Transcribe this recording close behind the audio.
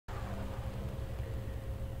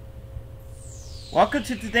Welcome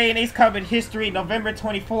to Today in Ace Combat History, November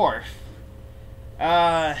 24th.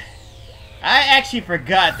 I actually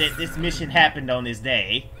forgot that this mission happened on this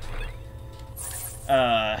day.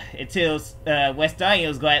 Until West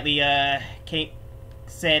Daniels gladly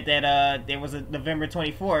said that there was a November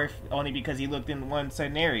 24th only because he looked in one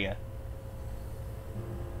certain area.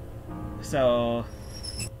 So,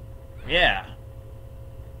 yeah.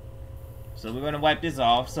 So we're gonna wipe this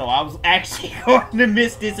off. So I was actually going to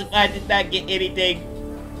miss this if I did not get anything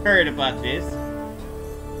heard about this.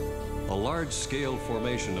 A large-scale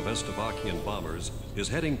formation of Estevakian bombers is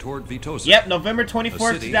heading toward Vitosa. Yep, November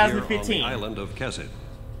 24th, 2015. On the island of Kesed.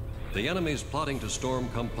 The enemy's plotting to storm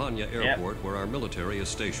Campania Airport, where our military is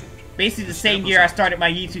stationed. Basically the same year I started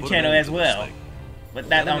my YouTube channel as well, but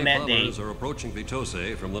not on that day. Bombers are approaching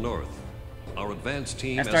Vitosa from the north. Our advanced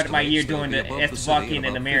team I started my year doing the Estevakian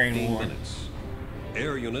and the Marian War.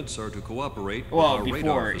 Air units are to cooperate with well, our before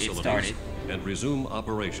radar it facilities started. and resume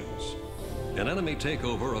operations. An enemy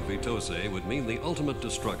takeover of Vitosa would mean the ultimate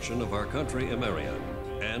destruction of our country Emerian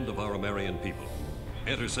and of our Emerian people.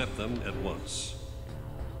 Intercept them at once.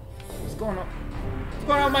 What's going on? What's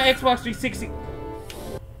going on with my Xbox 360?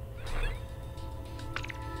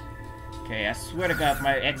 Okay, I swear to God, if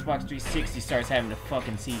my Xbox 360 starts having a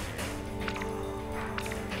fucking seizure.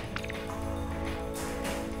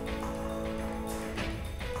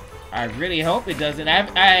 I really hope it doesn't.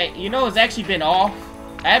 You know, it's actually been off.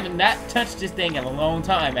 I haven't not touched this thing in a long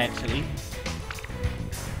time, actually.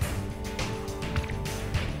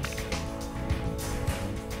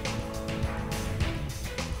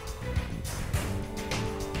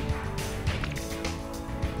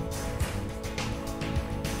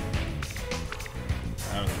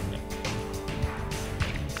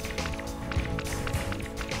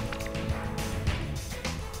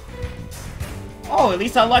 Oh, at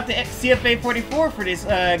least I unlocked the CFA 44 for this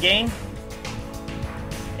game.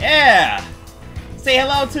 Yeah! Say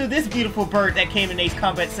hello to this beautiful bird that came in Ace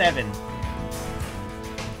Combat 7.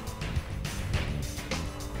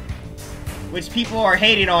 Which people are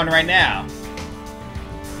hating on right now.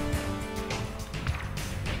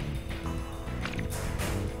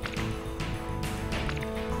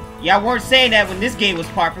 Y'all weren't saying that when this game was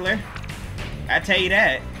popular. I tell you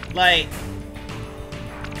that. Like...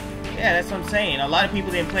 yeah, that's what I'm saying. A lot of people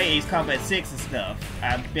didn't play Ace Combat 6 and stuff.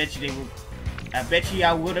 I bet you they would. I bet you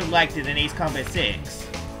y'all would have liked it in Ace Combat 6.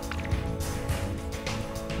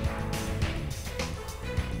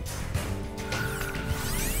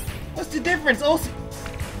 What's the difference?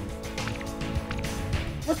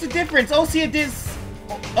 What's the difference? Osea did.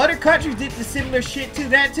 Other countries did the similar shit to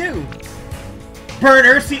that too. Burn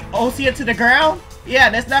Osea to the ground? Yeah,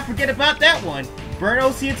 let's not forget about that one. Burn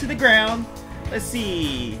Osea to the ground. Let's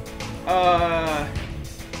see.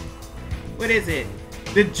 What is it?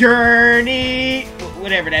 The Journey,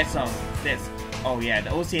 whatever that song. That's, oh yeah, the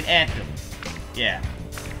Ocean Anthem. Yeah.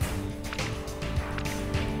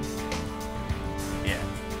 Yeah.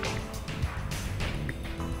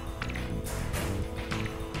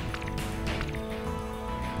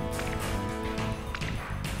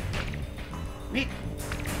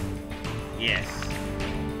 Yes.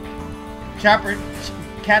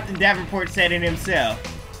 Captain Davenport said it himself.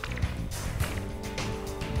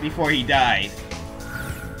 Before he died.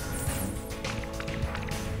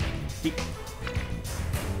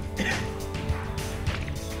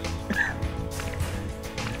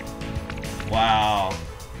 Wow.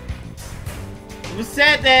 It was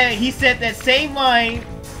sad that he said that same line,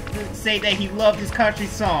 say that he loved his country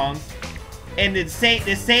song, and the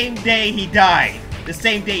same day he died. The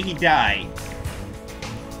same day he died.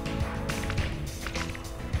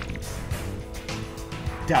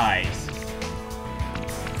 Dies.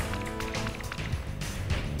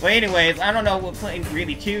 But anyways, I don't know what plane to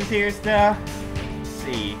really choose here and stuff. Let's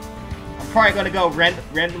see. I'm probably gonna go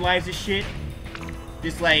randomize this shit.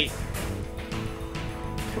 Just like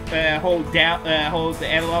hold the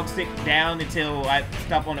analog stick down until I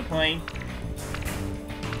stop on the plane.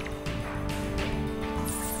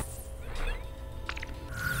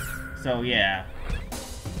 So yeah.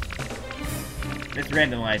 Let's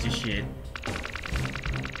randomize this shit.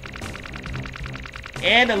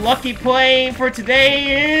 And the lucky plane for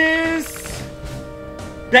today is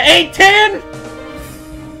the A-10.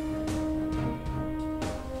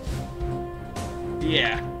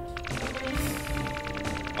 Yeah.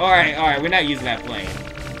 Alright, we're not using that plane.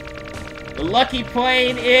 The lucky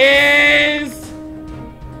plane is...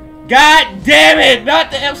 god damn it! Not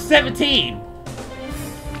the F-17!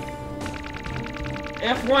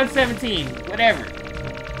 F-117, whatever.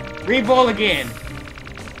 Re-roll again.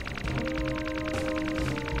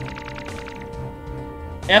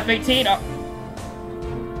 F-18.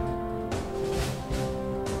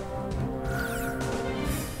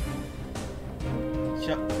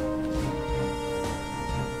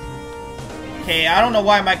 Okay, I don't know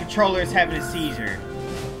why my controller is having a seizure.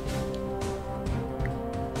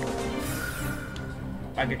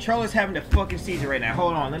 My controller's having a fucking seizure right now.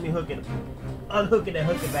 Hold on, let me hook it. Unhook it and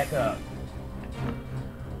hook it back up.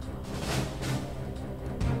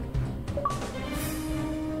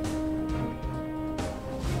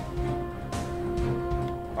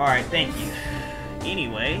 Alright, thank you.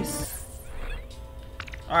 Anyways.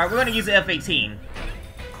 Alright, we're gonna use the F-18.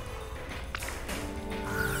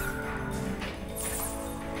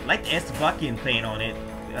 I like the Estebakian paint on it.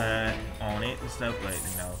 And stuff, but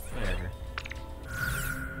you know, whatever.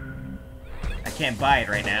 I can't buy it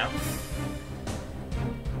right now.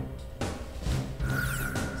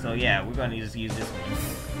 So yeah, we're gonna just use this one.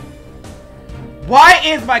 Why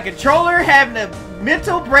is my controller having a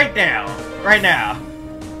mental breakdown right now?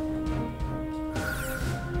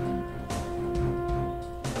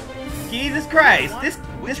 Jesus Christ!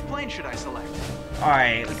 Which plane should I select?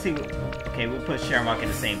 Alright, let's see. Okay, we'll put Sherlock in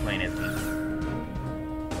the same plane as me.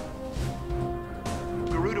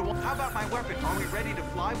 Garuda, how about my weapon? Are we ready to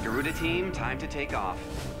fly? Garuda team, time to take off.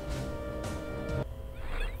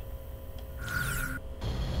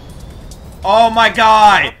 Oh my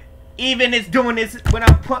god! Even it's doing this when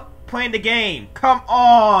I'm playing the game. Come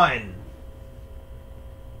on!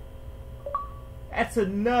 That's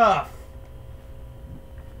enough.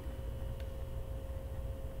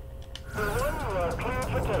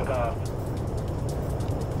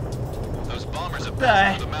 Those bombers have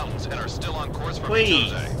passed through the mountains and are still on course for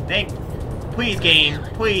Vitose. Please, game,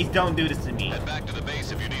 please don't do this to me. Head back to the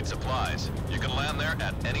base if you need supplies. You can land there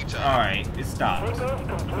at any time. Alright, it stopped.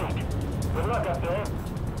 Good luck up there.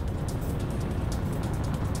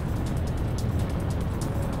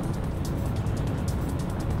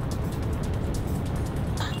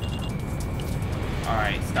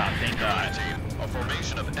 Alright, stop, thank God. Team, a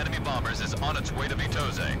formation of enemy bombers is on its way to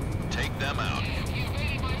Vitose. Take them out.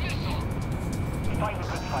 Fight a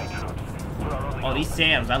good fight, troops. Oh, these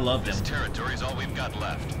SAMs, I love them. This territory is all we've got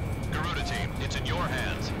left. Garuda team, it's in your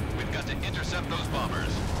hands. We've got to intercept those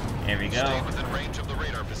bombers. There we go. Stay within range of the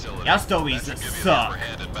radar facility. Y'all stories That should give you the suck. upper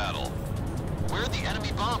hand in battle. Where are the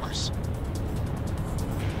enemy bombers?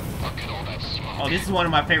 Look at all that smoke. Oh, this is one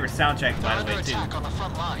of my favorite soundtracks, They're by the under way, too. attack on the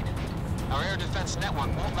front line. Our air defense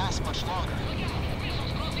network won't last much longer.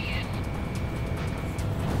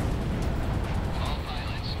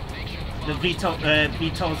 The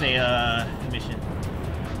Vitose, mission.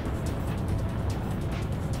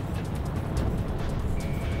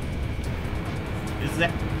 Is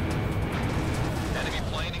that? Enemy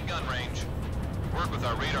plane in gun range. Work with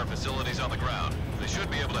our radar facilities on the ground. They should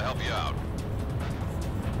be able to help you out.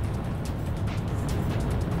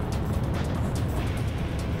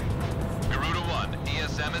 Garuda 1,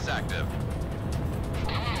 ESM is active.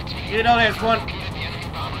 You know, there's one.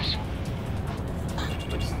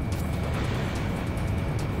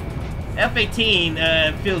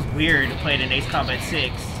 F-18 feels weird to play it in Ace Combat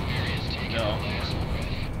 6. No.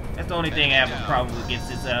 That's the only thing I have a problem with against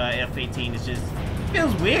this F-18. It's just it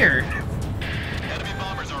feels weird. Enemy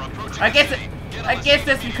bombers are approaching. I guess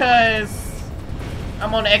that's because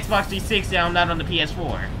I'm on the Xbox 360 and I'm not on the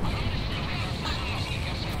PS4.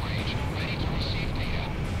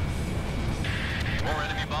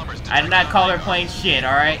 I did not call her playing shit,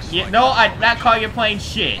 alright? Yeah, no, I did not call you playing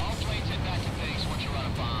shit.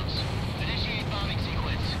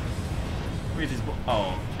 Where's this bo-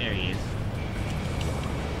 Oh, there he is.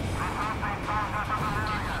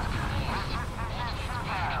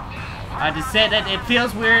 I just said that it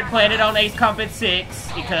feels weird playing it on Ace Combat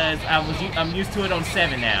 6 because I'm used to it on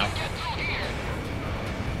 7 now.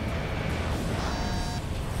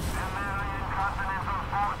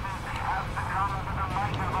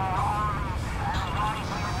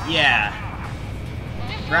 Yeah.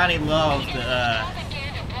 Brownie loves the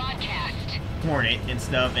Hornet and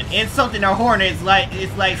stuff, and insulting our Hornet is like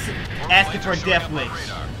asking for a death wish.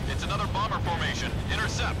 It's another bomber formation.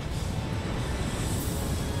 Intercept.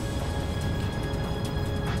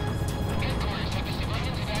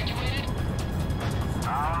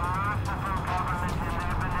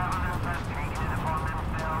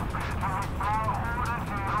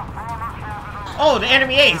 Oh, the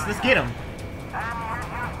enemy ace. Let's get him.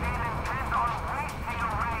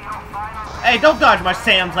 Hey, don't dodge my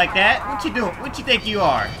Sams like that. What you doing? What you think you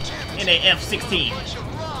are? In a F-16.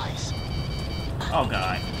 Oh,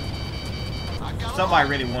 God. Somebody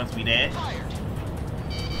really wants me dead.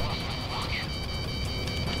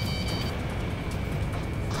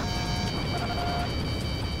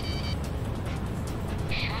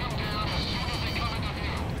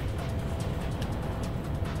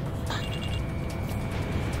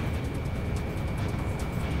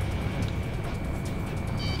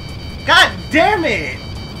 Damn it!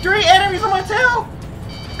 3 enemies on my tail?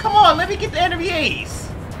 Come on, let me get the enemy ace.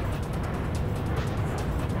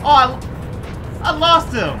 Oh, I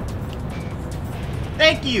lost him.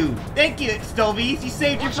 Thank you, Stovies. You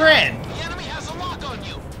saved your friend. The enemy has a lock on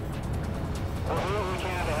you. We'll do what we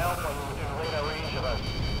can to help when you're within radar range of us.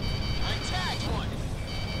 I tagged one.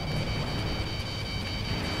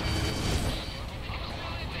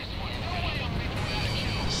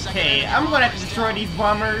 Okay, I'm gonna have to destroy these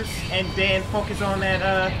bombers and then focus on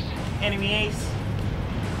that enemy ace.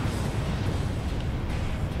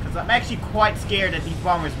 Cause I'm actually quite scared that these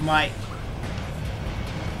bombers might.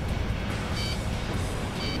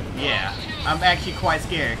 Yeah, I'm actually quite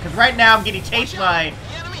scared. Cause right now I'm getting chased by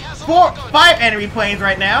The enemy has a 5 enemy planes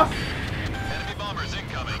right now. Enemy bombers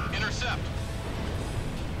incoming. Intercept.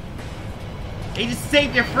 They just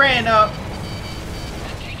saved their friend.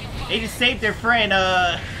 They just saved their friend.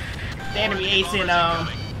 The enemy ace in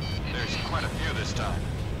There's quite a few this time.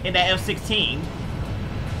 in that F-16.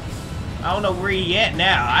 I don't know where he at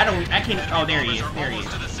now. I can't. Oh, there he is. There he is.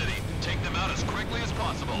 To the city. Take them out as quickly as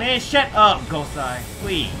possible. Man, shut up, Ghostseye,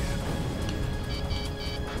 please.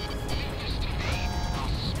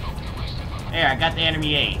 There, I got the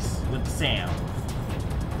enemy ace with the sound.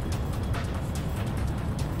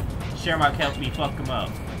 Sherlock helped me fuck him up.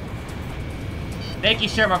 Thank you,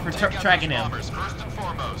 Sherlock, for Take out tracking those him. bombers first and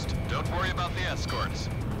foremost. Don't worry about the escorts.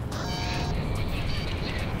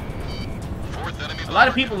 Fourth enemy A lot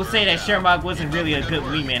of bomber people would say that confirmed Sherlock down. wasn't Keep up really a the good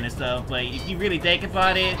work. wingman and stuff, but if you really think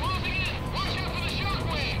about it,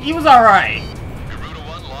 he was alright. Garuda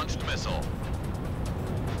 1 launched missile.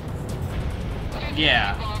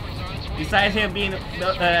 Yeah. Besides him being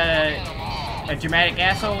a dramatic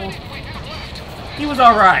asshole, he was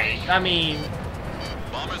alright. I mean,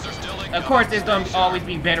 Bombers are still incoming. of course, there's gonna Stay always sharp.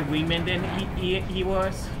 be better wingmen than he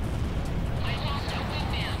was.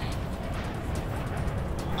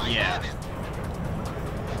 Yeah.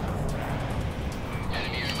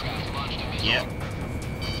 Yep.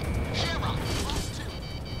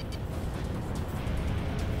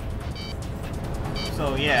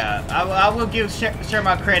 So yeah, I will give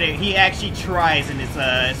Sherlock credit. He actually tries in his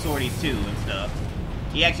sorties too and stuff.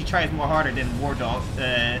 He actually tries more harder than War Dog,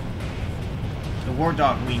 the War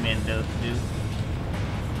Dog wingmen do.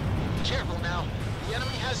 Careful now. The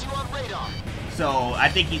enemy has you on radar. So I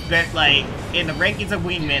think he's better, like in the rankings of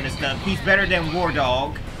wingmen and stuff. He's better than War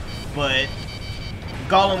Dog, but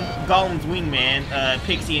Gollum's wingman,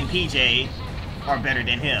 Pixie and PJ, are better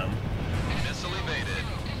than him. Missile evaded.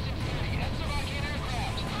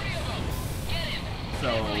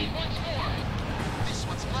 So This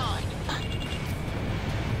one's mine.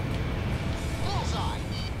 Bullseye.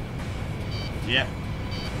 yep.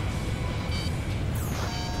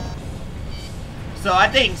 So I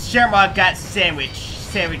think Sherlock got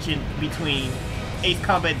sandwiched in between Ace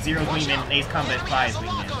Combat Zero's Watch wingman out. and Ace The Combat enemy has 5's a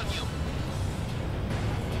lock wingman. on you.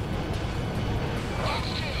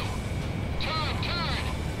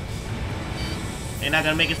 They're not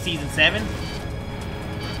gonna make it season 7?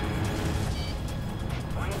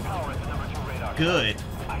 Green power at the number 2 radar. Good.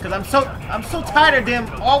 Cause I'm so tired of them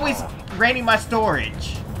always raining my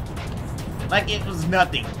storage. Like it was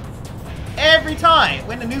nothing. Every time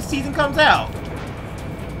when the new season comes out.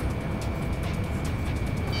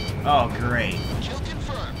 Oh great. Kill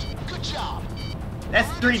confirmed. Good job. That's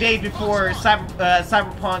 3 days before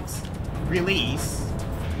Cyberpunk's release.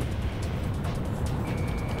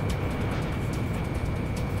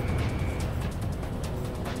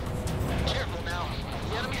 Careful now.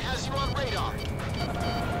 The enemy has you on radar.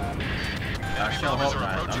 I sure bombers hope are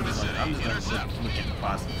not. approaching the city. I'm just Intercept. gonna look at the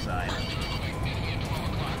positive side.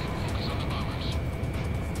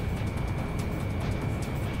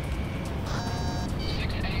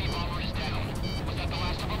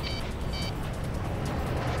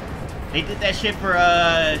 They did that shit for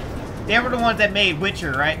they were the ones that made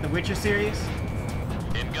Witcher, right? The Witcher series?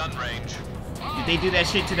 In gun range. Did they do that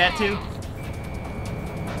shit to that too?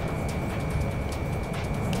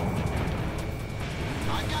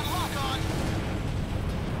 I've got lock on.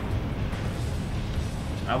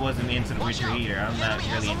 I wasn't into the Watch Witcher out. either. I'm The not enemy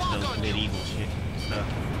has really a into lock those on you. medieval shit stuff.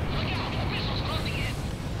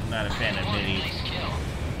 I'm not a fan of medieval.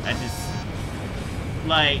 I just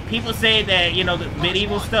like people say that, you know, the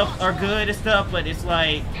medieval stuff are good and stuff, but it's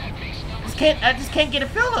like I just can't get a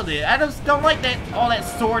feel of it. I just don't like that all that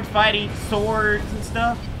sword fighting, swords and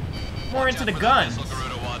stuff. More into the guns. Missile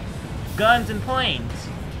Garuda 1. Guns and planes.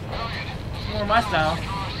 More my style.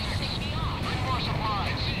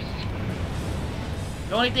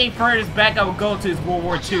 The only thing furthest back I would go to is World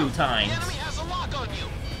War II The times. enemy has a lock on you.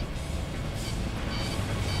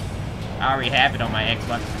 I already have it on my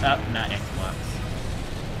Xbox. Not Xbox.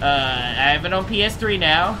 I have it on PS3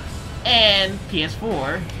 now. And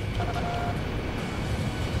PS4.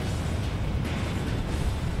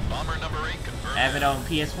 Bomber number 8 confirmed. I have it on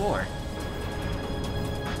PS4.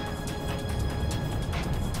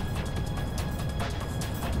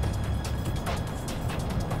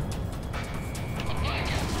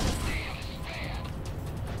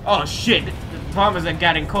 Oh shit, the bombers have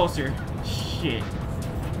gotten closer. Shit.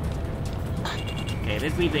 Okay,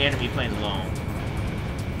 let's leave the enemy planes alone.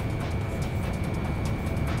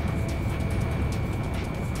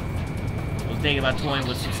 I was thinking about toying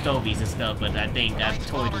with some stovies and stuff, but I think I've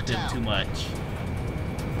toyed with them too much.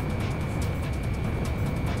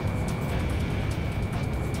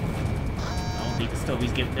 I don't think the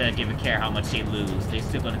stovies give a care how much they lose. They're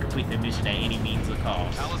still gonna complete their mission at any means of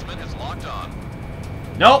cost. Talisman is locked on.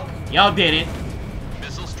 Nope, y'all did it.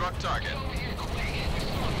 Missile struck target.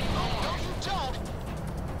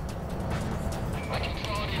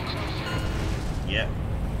 Yep.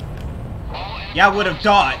 Y'all would have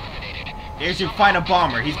thought. There's your final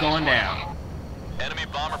bomber. He's going down. Enemy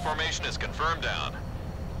bomber formation is confirmed down.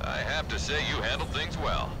 I have to say you handled things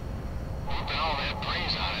well. Whooping all that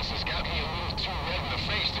praise on us has got me a little too red in the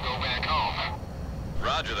face to go back home.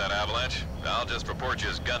 Roger that, Avalanche. I'll just report you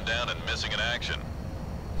as gunned down and missing in action.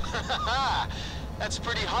 That's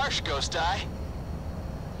pretty harsh, Ghost Eye.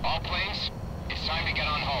 All planes, it's time to get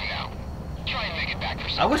on home now. Try and make it back for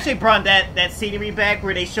some I wish they brought that scenery back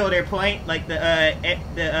where they show their plane, like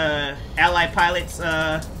the Allied pilots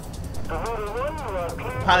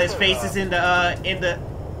pilots' faces in the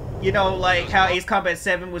you know, like how Ace Combat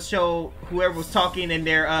 7 would show whoever was talking and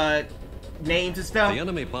their names and stuff. The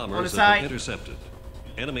enemy on the bombers side. have been intercepted.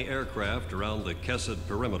 Enemy aircraft around the Kesed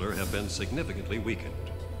perimeter have been significantly weakened.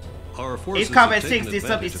 Our forces Ace Combat have taken 6 did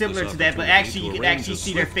something advantage of similar this to that, but opportunity actually to you can arrange actually a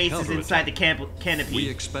see their swift faces inside the counterattack. canopy. We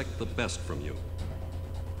expect the best from you.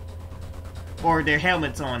 Or their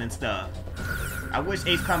helmets on and stuff. I wish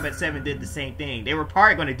Ace Combat 7 did the same thing. They were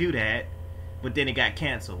probably going to do that, but then it got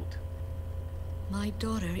canceled. My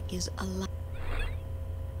daughter is alive.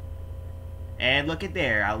 And look at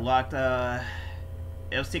there, I locked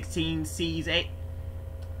F-16C's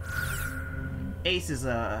Ace's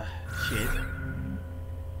shit.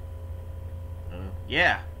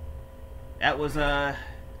 Yeah. That was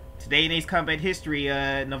today in Ace Combat history,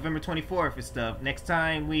 November 24th and stuff. Next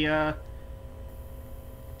time we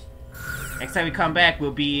come back,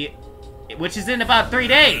 we'll be, which is in about 3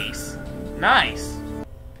 days. Nice.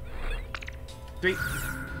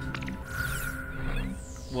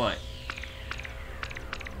 What?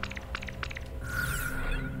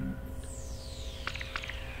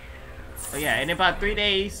 Oh yeah, in about 3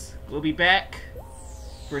 days, we'll be back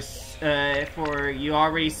for you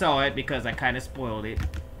already saw it because I kind of spoiled it.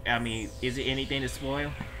 I mean, is it anything to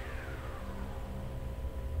spoil?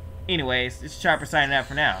 Anyways, it's Chopper signing out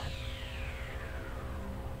for now.